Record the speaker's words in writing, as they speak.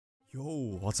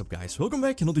Yo, what's up guys? Welcome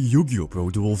back, another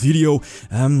YgoPro duel video.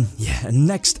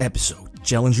 Next episode,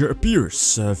 Challenger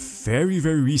appears. Very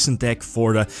recent deck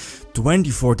for the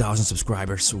 24,000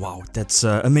 subscribers. Wow, that's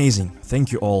amazing.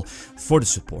 Thank you all for the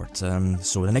support.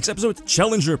 So the next episode,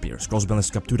 Challenger appears,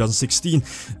 Cross-Banlist Cup 2016.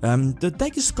 The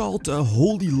deck is called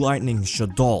Holy Lightning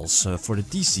Shaddolls. For the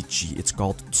TCG, it's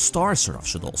called Star Seraph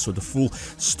Shaddolls, so the full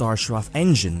Star Seraph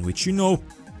engine, which you know,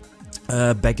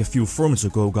 back a few formats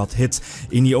ago got hit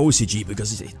in the OCG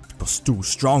because it was too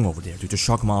strong over there due to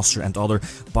Shockmaster and other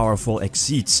powerful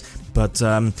exceeds. But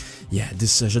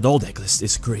this Shaddol decklist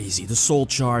is crazy. The Soul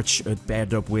Charge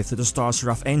paired up with the Star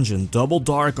Seraph engine, double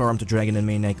Dark Arm to drag in the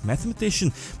main deck,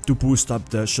 Mathematician to boost up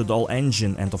the Shaddol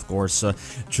engine, and of course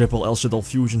triple El-Shaddoll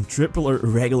fusion, triple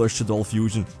regular Shaddol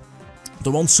fusion. The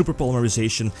one super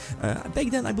polymerization, back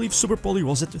then I believe super poly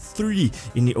was at 3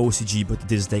 in the OCG, but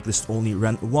this decklist only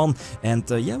ran 1, and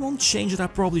one change that I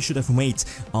probably should have made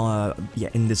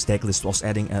in this decklist was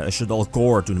adding a Shaddol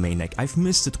core to the main deck. I've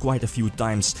missed it quite a few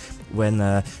times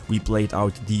when we played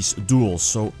out these duels,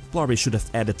 so probably should have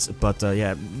added, but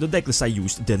the decklist I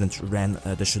used didn't ran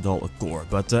the Shaddol core.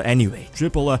 But anyway,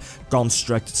 triple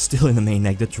construct still in the main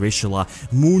deck, the Trishula,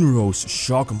 Moonrose,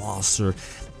 Shockmaster,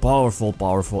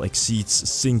 powerful exceeds,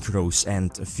 synchros,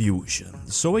 and fusion.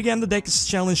 So again, the deck is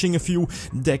challenging a few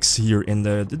decks here in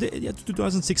the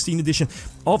 2016 edition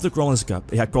of the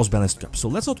Cross-Banlist Cup. So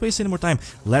let's not waste any more time.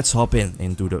 Let's hop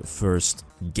into the first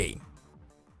game.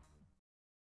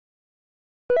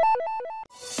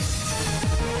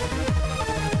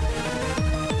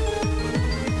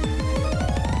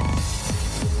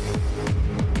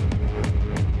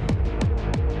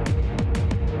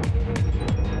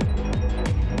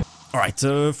 Alright,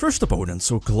 first opponent,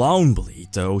 so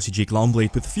Clownblade, OCG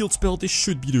Clownblade with Field Spell. This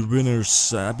should be the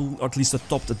winners, or at least the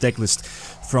top deck list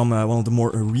from one of the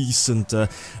more recent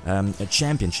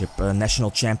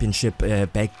national championship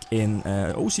back in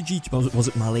OCG, was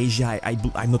it Malaysia?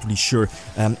 I'm not really sure.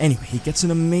 Anyway, he gets an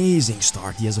amazing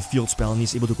start. He has a Field Spell and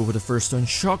he's able to go for the first turn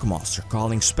Shockmaster,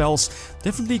 calling spells.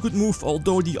 Definitely a good move,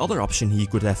 although the other option he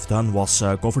could have done was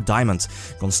go for Diamond,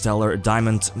 Constellar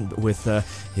Diamond with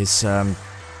his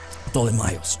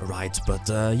Ptolemaios, right? But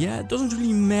it doesn't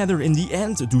really matter in the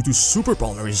end due to super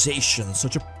polymerization.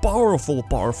 Such a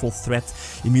powerful threat.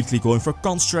 Immediately going for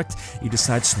Construct. He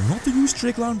decides not to use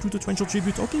Tricklown due to Torrential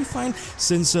Tribute. Okay, fine,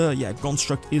 since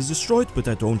Construct is destroyed, but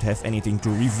I don't have anything to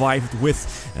revive it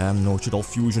with. No Shaddol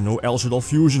Fusion, no El-Shaddoll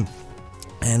Fusion.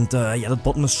 And that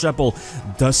bottomless Shaddol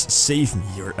does save me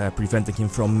here, preventing him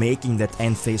from making that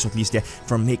end phase, or at least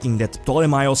from making that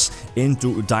Ptolemaios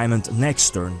into Diamond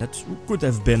next turn. That could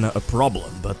have been a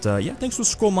problem, but thanks to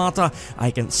Skomata I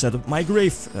can set up my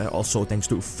grave. Also thanks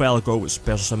to Falco,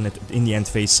 special summon it in the end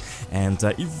phase, and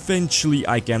eventually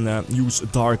I can use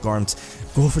Dark Armed,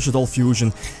 go for Shaddol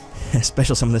Fusion.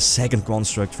 Special summon the second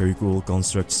construct, very cool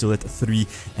construct, still at 3,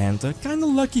 and kinda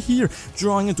lucky here,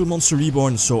 drawing into Monster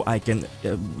Reborn, so I can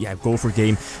go for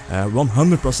game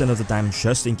 100% of the time,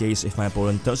 just in case if my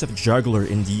opponent does have a Juggler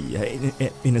in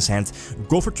his hand.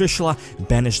 Go for Trishula,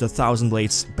 banish the Thousand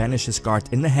Blades, banish his card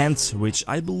in the hand, which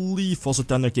I believe was a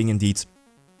Thunder King indeed,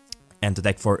 and the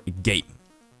deck for game.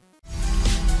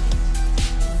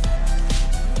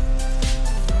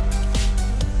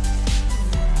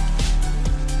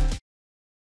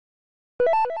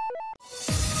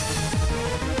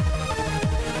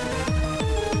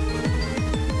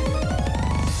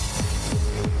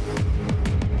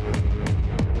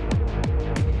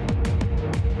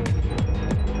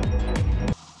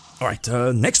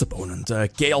 Alright, next opponent,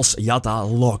 Chaos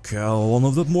Yata Lock, one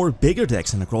of the more bigger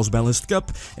decks in the Cross-Banlist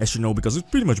Cup, as you know, because it's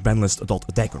pretty much banlist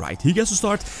deck, right? He gets a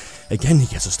start, again he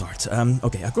gets a start.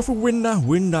 Okay, I go for Winda.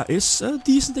 Winda is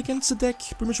decent against the deck,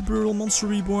 pretty much brutal. Monster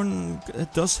Reborn,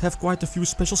 it does have quite a few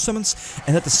special summons,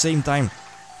 and at the same time,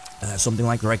 something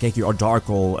like Rakeki or Dark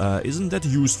Hole isn't that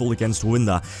useful against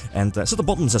Winda, and set the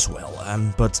bottoms as well,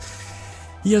 but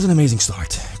he has an amazing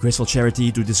start. Graceful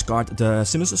Charity to discard the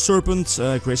Sinus Serpent,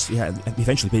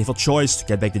 eventually Painful Choice to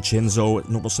get back the Jinzo,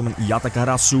 Noble Summon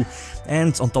Yatakarasu,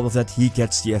 and on top of that he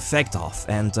gets the effect off,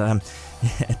 and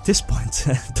at this point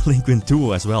Delinquent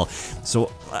Duo as well.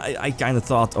 So I kinda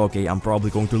thought, okay, I'm probably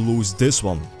going to lose this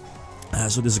one.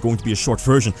 So this is going to be a short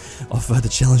version of the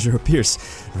Challenger Appears,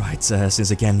 right,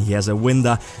 since again he has a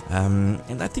Winda,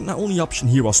 and I think my only option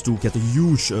here was to get a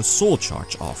huge soul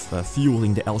charge off,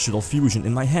 fueling the El-Shaddoll fusion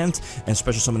in my hand, and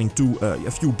special summoning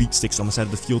a few beat sticks on the side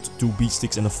of the field, 2 beat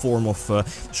sticks in the form of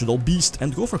Shaddolls Beast,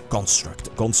 and go for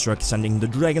Construct, sending the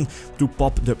dragon to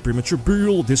pop the premature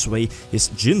burial. This way his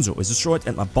Jinzo is destroyed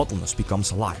and my Bottomless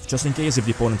becomes alive, just in case if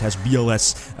the opponent has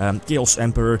BLS, Chaos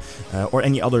Emperor, or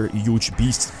any other huge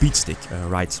beat stick.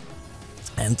 Right,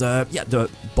 and yeah, the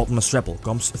Bottomless Rebel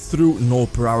comes through, no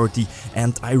priority,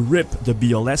 and I rip the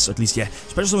BLS, at least, yeah,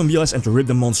 special summon BLS and to rip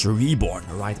the monster reborn,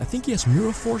 right? I think he has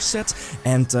Mirror Force set,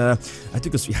 and I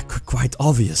think it's quite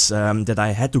obvious that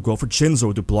I had to go for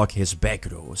Jinzo to block his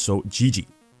back row, so GG.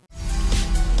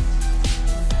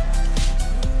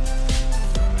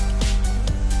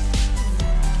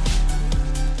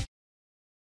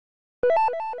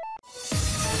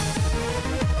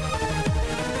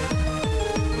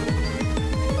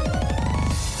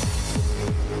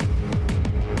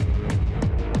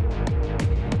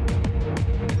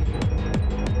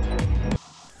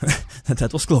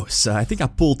 That was close. I think I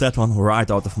pulled that one right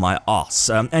out of my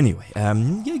ass. Anyway,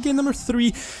 yeah, game number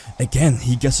 3. Again,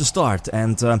 he gets a start.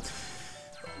 And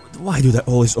why do they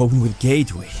always open with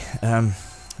Gateway?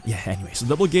 Yeah, anyway, so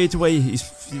double Gateway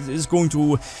is going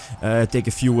to take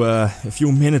a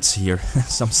few minutes here.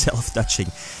 Some self-touching.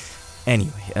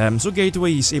 Anyway, so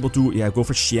Gateway is able to go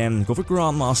for Shen, go for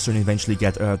Grandmaster, and eventually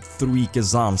get 3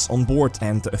 Kazams on board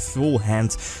and a full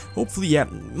hand. Hopefully, yeah,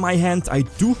 my hand, I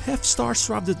do have Star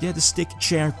Swap, the stick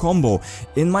chair combo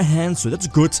in my hand, so that's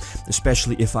good,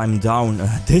 especially if I'm down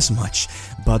this much.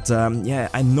 But yeah,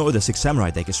 I know the 6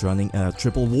 Samurai deck is running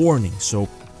triple warning, so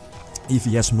if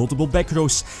he has multiple back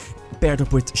rows paired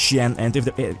up with Shen, and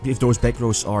if those back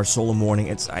rows are Solemn Warning,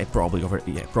 I probably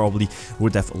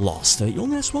would have lost. He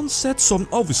only has 1 set, so I'm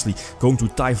obviously going to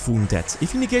Typhoon that.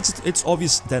 If he negates it, it's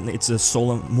obvious then it's a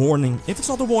Solemn Warning. If it's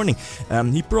not a warning,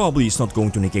 he probably is not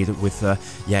going to negate it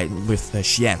with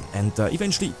Shen. And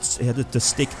eventually the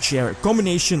stick chair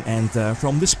combination, and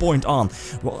from this point on,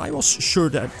 well, I was sure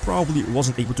that I probably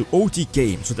wasn't able to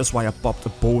OTK him, so that's why I popped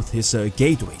both his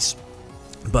gateways.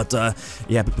 But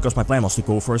yeah, because my plan was to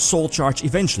go for a soul charge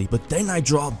eventually, but then I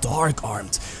draw Dark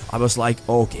Armed. I was like,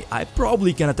 okay, I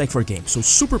probably can attack for a game, so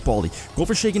super poly, go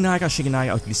for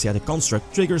Shiginaga, at least the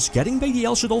construct triggers, getting back the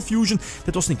El-Shaddoll fusion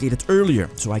that was negated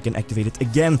earlier, so I can activate it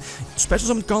again, special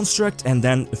summon construct, and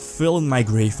then fill in my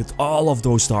grave with all of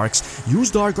those darks,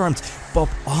 use Dark Armed, pop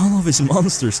all of his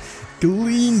monsters,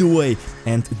 cleaned away,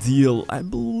 and deal, I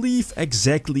believe,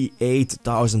 exactly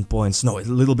 8,000 points, no, a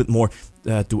little bit more,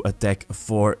 to attack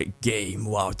for a game.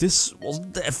 Wow, this was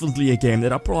definitely a game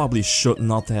that I probably should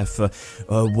not have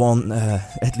won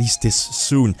at least this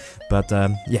soon, but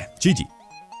yeah, GG.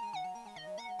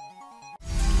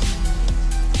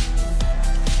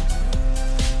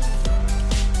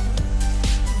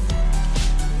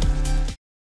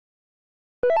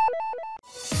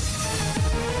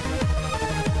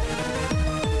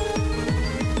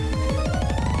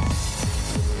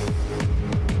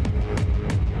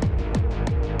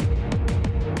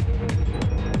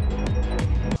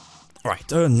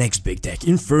 Right, next big deck,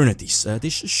 Infernities.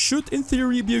 This should in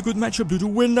theory be a good matchup due to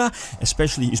Winda,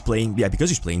 especially because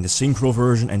he's playing the Synchro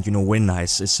version, and you know Winda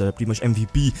is pretty much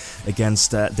MVP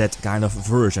against that kind of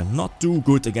version. Not too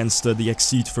good against the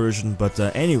Exceed version, but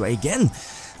anyway, again,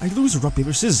 I lose a rock,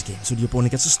 paper, scissors game, so the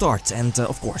opponent gets a start, and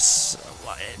of course,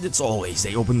 it's always,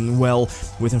 they open well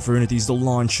with Infernities, the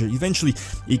launcher. Eventually,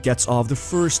 he gets off the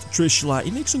first Trishula, he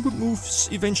makes some good moves,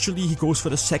 eventually he goes for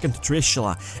the second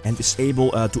Trishula, and is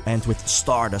able to end with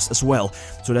Stardust as well.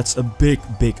 So that's a big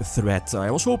threat. I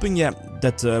was hoping, yeah,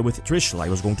 that with Trishula I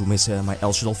was going to miss my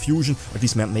El-Shaddoll fusion, or at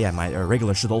least my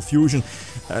regular Shaddolls fusion,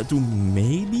 to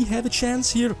maybe have a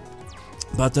chance here.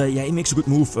 But yeah, he makes a good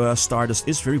move. Stardust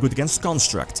is very good against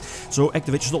Construct. So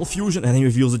activate Shaddolls Fusion and he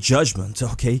reveals a Judgment.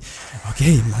 Okay,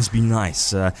 must be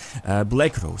nice.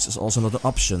 Black Rose is also not an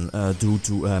option due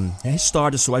to his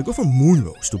Stardust. So I go for Moon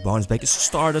Rose to bounce back his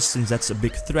Stardust, since that's a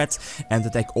big threat, and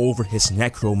attack over his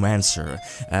Necromancer.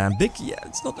 Yeah,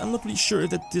 I'm not really sure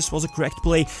that this was a correct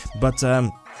play, but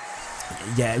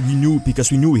yeah, we knew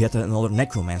he had another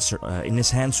Necromancer in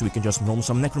his hand, so we can just normal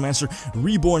some Necromancer,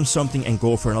 reborn something, and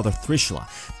go for another Trishula.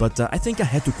 But I think I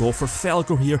had to go for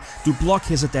Falcor here to block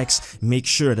his attacks, make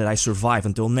sure that I survive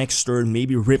until next turn,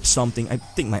 maybe rip something. I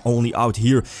think my only out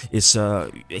here is,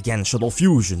 again, Shaddolls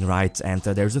Fusion, right? And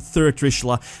there's a third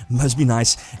Trishula, must be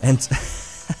nice, and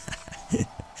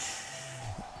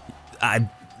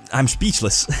I'm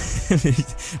speechless.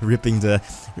 ripping the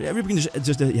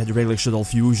regular Shaddolls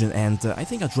fusion, and I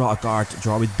think I draw a card,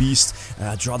 draw with Beast,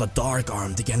 draw the Dark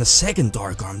Armed, again a second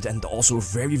Dark Armed, and also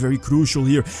very, very crucial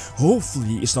here.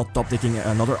 Hopefully it's not top decking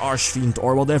another Archfiend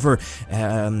or whatever.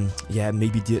 Yeah,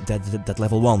 maybe that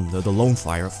level 1, the Lone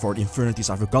Fire for the Infernities,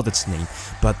 I forgot its name.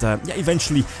 But yeah,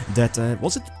 eventually that,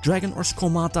 was it Dragon or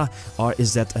Skomata, or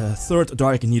is that third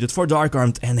Dark needed for Dark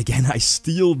Armed, and again I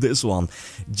steal this one.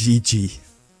 GG.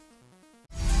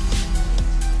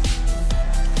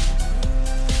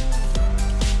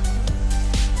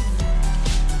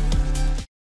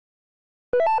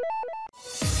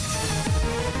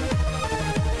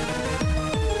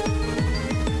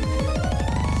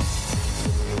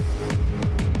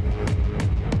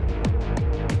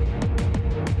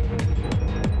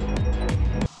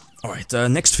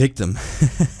 Alright, next victim.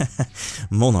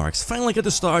 Monarchs. Finally get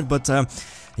the start, but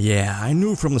yeah, I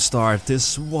knew from the start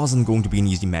this wasn't going to be an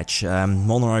easy match.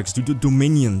 Monarchs do the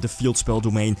Dominion, the field spell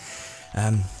domain.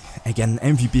 Again,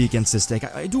 MVP against this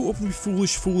deck. I do open with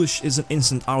Foolish. Foolish is an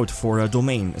instant out for a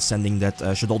domain, sending that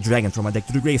Shaddoll Dragon from my deck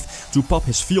to the grave to pop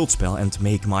his field spell and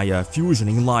make my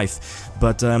fusioning live.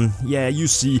 But yeah, you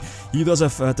see, he does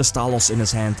have the Shaddolls in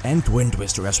his hand and Twin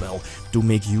Twister as well to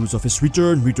make use of his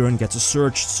return. Return gets a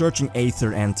Searching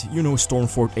Aether, and you know,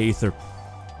 Stormfort Aether.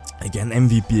 Again,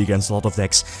 MVP against a lot of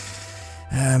decks.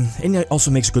 And he also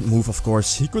makes a good move, of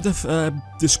course. He could have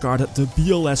discarded the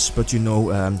BLS, but you know,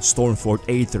 Stormfort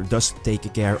Aether does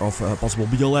take care of possible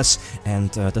BLS,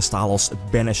 and the Shaddolls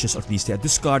banishes, or at least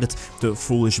discarded the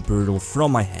Foolish Burtle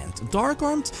from my hand. Dark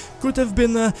Armed could have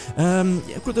been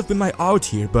my out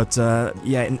here, but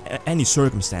yeah, in any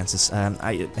circumstances,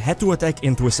 I had to attack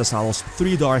into his Shaddolls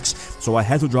 3 Darks, so I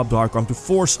had to drop Dark Armed to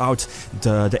force out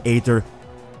the Aether.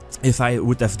 If I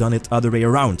would have done it other way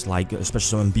around, like special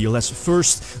summon BLS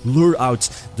first, lure out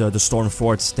the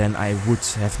Stormfort, then I would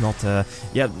have not,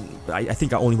 yeah, I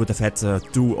think I only would have had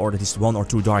 2 or at least 1 or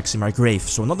 2 Darks in my grave,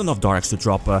 so not enough Darks to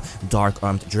drop a Dark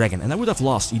Armed Dragon, and I would have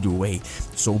lost either way.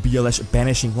 So BLS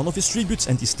banishing one of his tributes,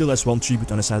 and he still has 1 tribute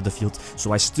on the side of the field,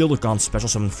 so I still can't special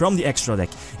summon from the extra deck,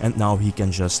 and now he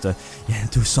can just yeah,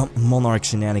 do some Monarch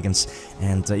shenanigans,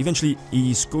 and eventually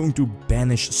he's going to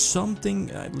banish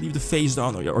something, I believe the face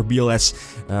down, or BLS,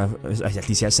 at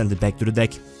least he has sent it back to the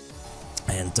deck.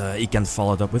 And he can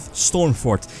follow it up with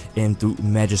Stormfort into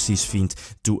Majesty's Fiend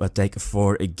to attack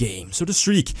for a game. So the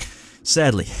streak,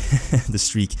 sadly, the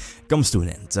streak comes to an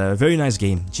end. Very nice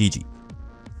game, GG.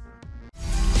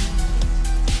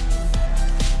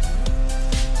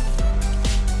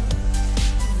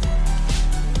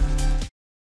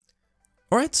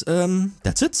 Alright,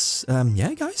 that's it.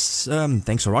 Yeah, guys,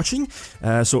 thanks for watching.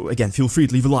 So again, feel free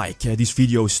to leave a like. These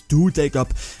videos do take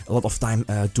up a lot of time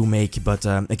to make, but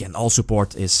again, all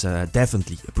support is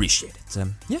definitely appreciated.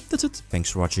 Yeah, that's it. Thanks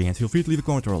for watching, and feel free to leave a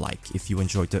comment or a like if you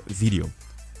enjoyed the video.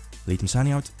 Lithium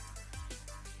signing out.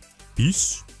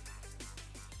 Peace.